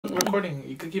Recording,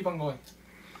 you could keep on going.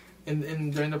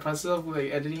 And during the process of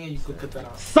like editing it, you could cut that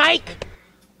out. Psych!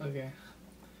 Okay.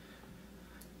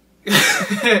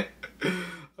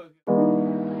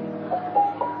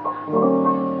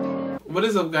 What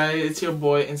is up, guys? It's your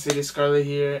boy Insidious Scarlet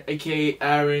here, aka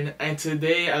Aaron, and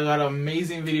today I got an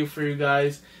amazing video for you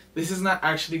guys. This is not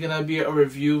actually gonna be a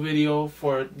review video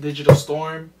for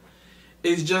Digitalstorm.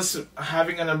 It's just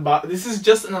having this is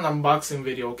just an unboxing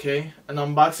video, okay? An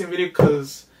unboxing video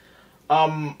because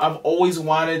I've always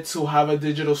wanted to have a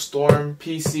Digitalstorm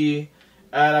PC,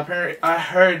 and apparently I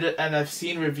heard and I've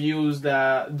seen reviews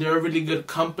that they're a really good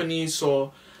company,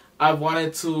 so I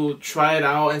wanted to try it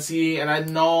out and see. And I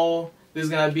know there's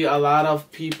gonna be a lot of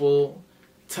people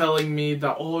telling me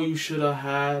that, oh, you should have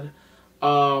had,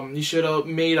 you should have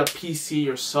made a PC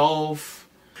yourself.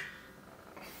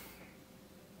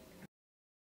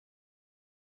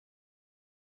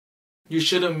 You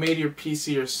should have made your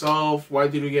PC yourself. Why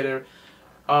did you get it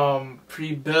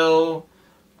pre-built?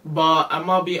 But I'm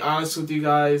gonna be honest with you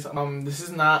guys. This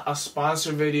is not a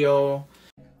sponsor video.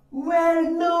 Well,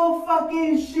 no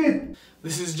fucking shit.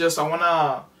 This is just, I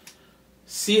wanna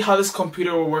see how this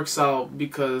computer works out,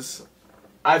 because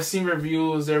I've seen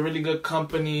reviews. They're a really good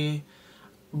company,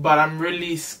 but I'm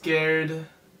really scared.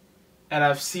 And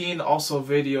I've seen also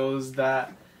videos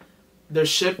that their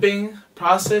shipping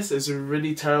process is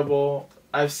really terrible.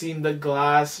 I've seen the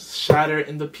glass shatter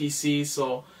in the PC,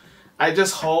 so I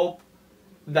just hope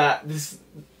that this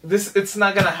it's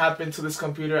not gonna happen to this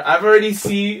computer. I've already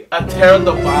see a tear on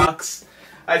the box.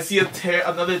 I see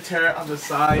another tear on the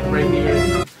side right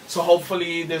here. So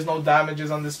hopefully there's no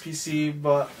damages on this PC,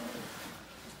 but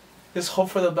just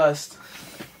hope for the best.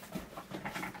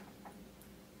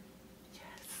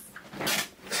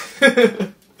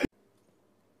 Yes.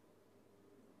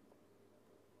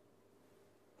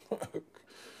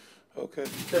 Okay.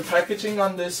 The packaging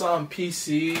on this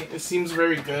PC, it seems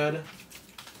very good.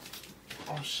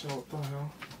 Oh shit, what the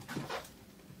hell?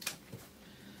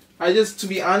 To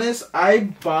be honest,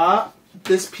 I bought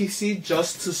this PC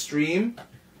just to stream.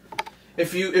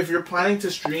 If you're planning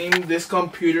to stream, this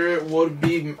computer will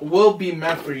be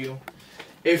meant for you.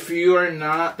 If you are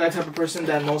not that type of person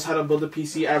that knows how to build a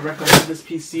PC, I recommend this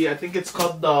PC. I think it's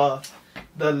called the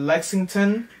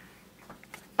Lexington.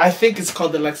 I think it's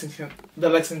called the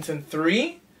Lexington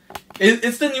 3.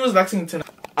 It's the newest Lexington.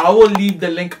 I will leave the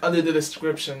link under the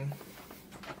description.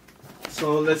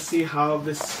 So let's see how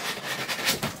it's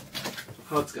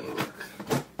gonna look.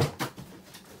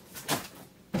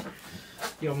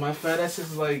 Yo, my fat ass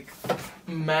is like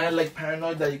mad, like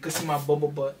paranoid that you could see my bubble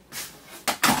butt.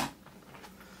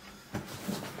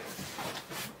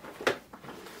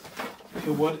 Okay,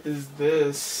 what is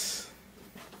this?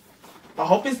 I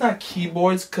hope it's not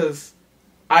keyboards, because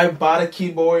I bought a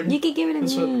keyboard. You could give it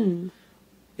to me.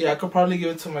 Yeah, I could probably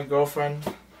give it to my girlfriend.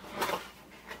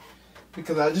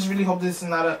 Because I just really hope this is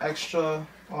not an extra.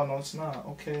 Oh, no, it's not.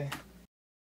 Okay.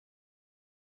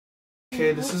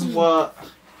 Okay, this is what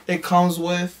it comes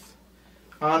with.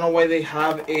 I don't know why they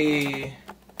have a...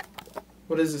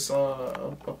 What is this?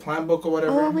 A plan book or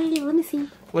whatever? Oh, wait, let me see.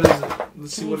 What is it?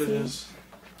 Let's see what it is.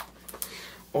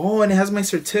 Oh, and it has my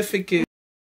certificate.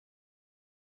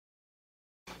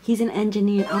 He's an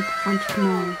engineer,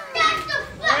 entrepreneur.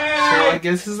 So I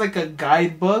guess it's like a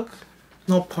guidebook.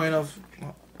 No point of...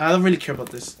 I don't really care about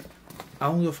this. I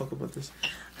don't give a fuck about this.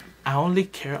 I only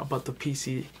care about the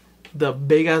PC. The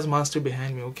big ass monster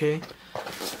behind me, okay?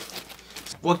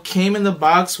 What came in the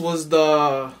box was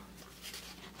the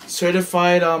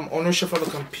certified ownership of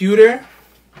the computer.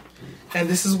 And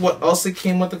this is what also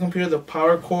came with the computer. The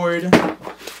power cord.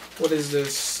 What is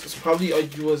this? It's probably a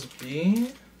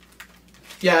USB.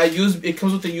 Yeah, it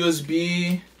comes with a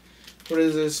USB. What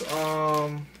is this?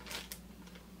 I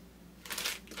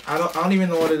don't even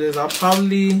know what it is. I'll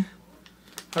probably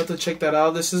have to check that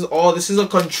out. This is a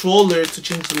controller to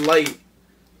change the light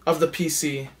of the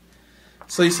PC.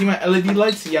 So you see my LED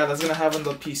lights? Yeah, that's gonna have on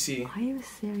the PC. Are you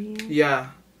serious? Yeah.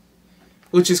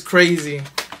 Which is crazy.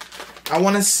 I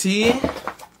wanna see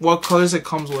what colors it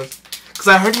comes with. Cause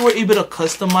I heard you were able to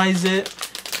customize it.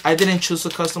 I didn't choose to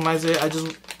customize it. I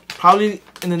just probably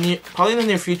in the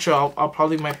near future I'll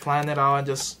probably might plan it out and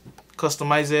just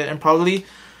customize it and probably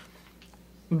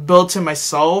build it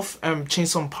myself and change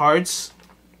some parts.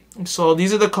 So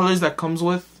these are the colors that comes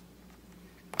with.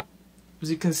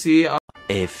 As you can see.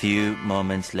 A few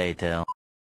moments later.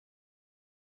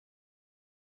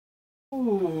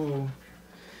 Ooh.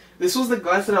 This was the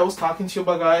glass that I was talking to you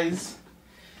about, guys.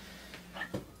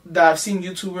 That I've seen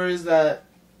YouTubers that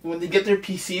when they get their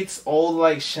PC, it's all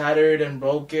like shattered and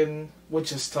broken,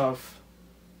 which is tough.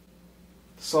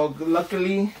 So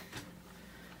luckily,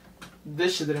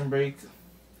 This shit didn't break.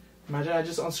 Imagine I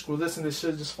just unscrew this and this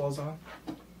shit just falls on.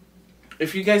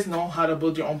 If you guys know how to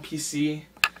build your own PC,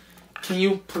 can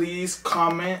you please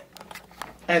comment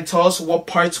and tell us what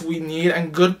parts we need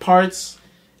and good parts,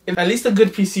 and at least a good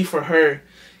PC for her,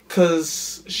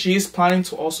 because she's planning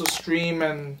to also stream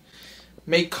and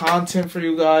make content for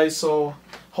you guys. So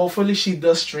hopefully she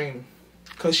does stream,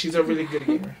 because she's a really good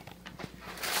gamer.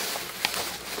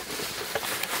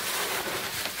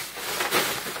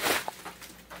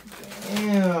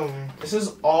 Damn, this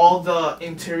is all the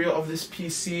interior of this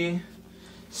PC.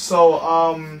 So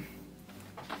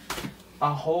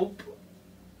I hope,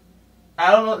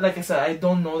 I don't know, like I said, I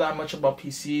don't know that much about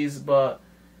PCs, but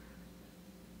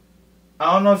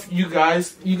I don't know if you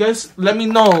guys let me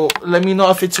know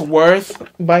if it's worth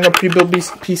buying a pre-built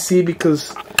PC,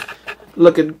 because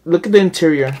look at the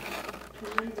interior.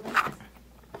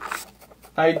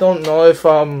 I don't know if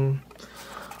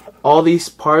all these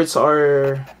parts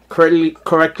are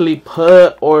correctly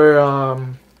put,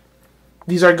 or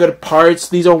these are good parts,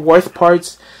 these are worth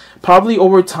parts. Probably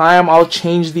over time I'll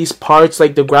change these parts,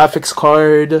 like the graphics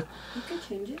card. You can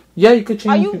change it? Yeah, you could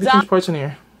change parts in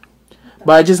here.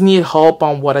 But I just need help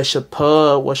on what I should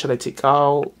put, what should I take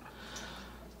out.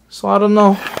 So I don't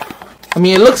know. I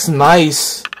mean, it looks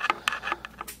nice.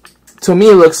 To me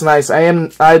it looks nice.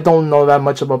 I don't know that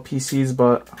much about PCs,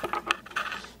 but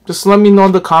just let me know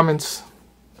in the comments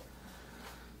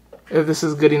if this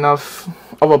is good enough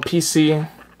of a PC.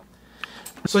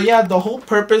 So yeah, the whole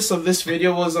purpose of this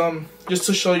video was just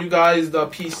to show you guys the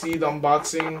PC, the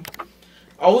unboxing.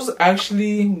 I was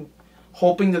actually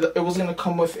hoping that it was gonna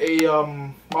come with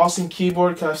a mouse and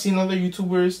keyboard, because I've seen other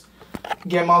YouTubers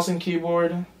get mouse and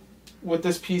keyboard with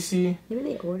this PC. Maybe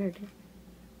they ordered it.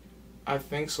 I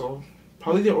think so.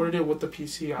 Probably they ordered it with the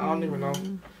PC. I don't even know.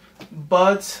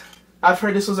 But I've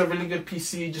heard this was a really good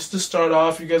PC just to start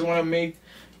off. You guys want to make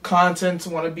content,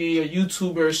 want to be a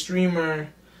YouTuber, a streamer,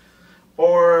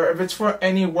 or if it's for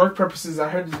any work purposes. I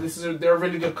heard they're a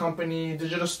really good company.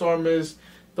 Digitalstorm is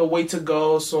the way to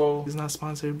go. So it's not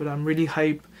sponsored, but I'm really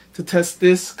hyped to test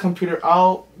this computer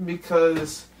out,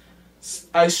 because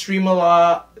I stream a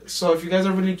lot. So if you guys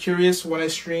are really curious when I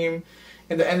stream,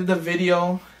 in the end of the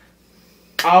video,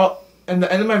 I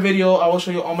will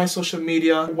show you all my social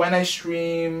media, when I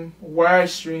stream, where I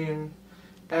stream,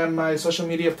 and my social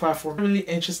media platform. I'm really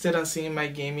interested in seeing my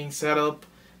gaming setup.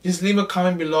 Just leave a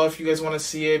comment below if you guys want to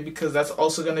see it, because that's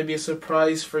also going to be a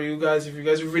surprise for you guys if you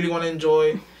guys really want to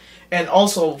enjoy. And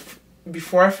also,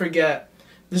 before I forget,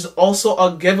 there's also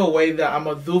a giveaway that I'm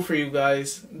going to do for you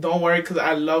guys. Don't worry, because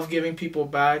I love giving people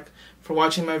back for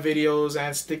watching my videos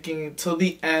and sticking till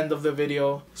the end of the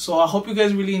video. So I hope you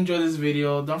guys really enjoy this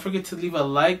video. Don't forget to leave a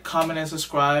like, comment, and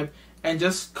subscribe. And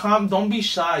just don't be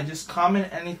shy. Just comment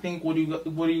anything what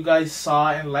you guys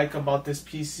saw and like about this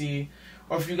PC.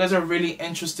 Or if you guys are really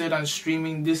interested on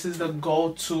streaming, this is the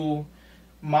go-to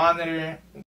monitor.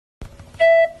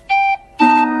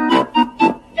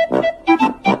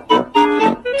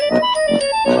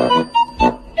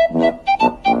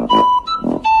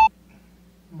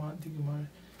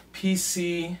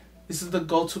 PC. This is the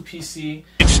go-to PC.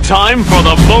 It's time for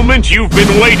the moment you've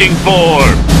been waiting for.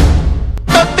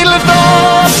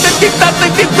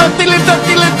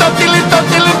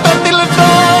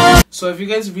 So if you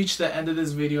guys reach the end of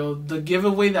this video, the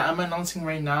giveaway that I'm announcing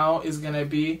right now is gonna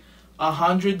be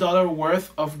 $100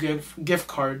 worth of gift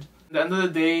card. At the end of the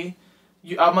day,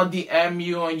 I'm gonna DM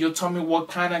you and you'll tell me what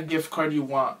kind of gift card you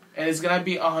want, and it's gonna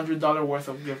be $100 worth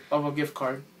of a gift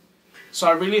card. So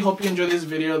I really hope you enjoy this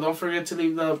video. Don't forget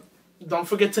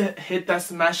to hit that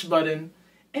smash button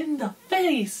in the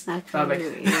face.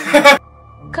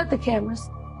 Cut the cameras.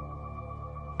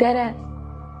 Dead ass.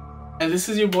 And this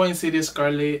is your boy Insidious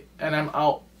Scarlet, and I'm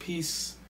out. Peace.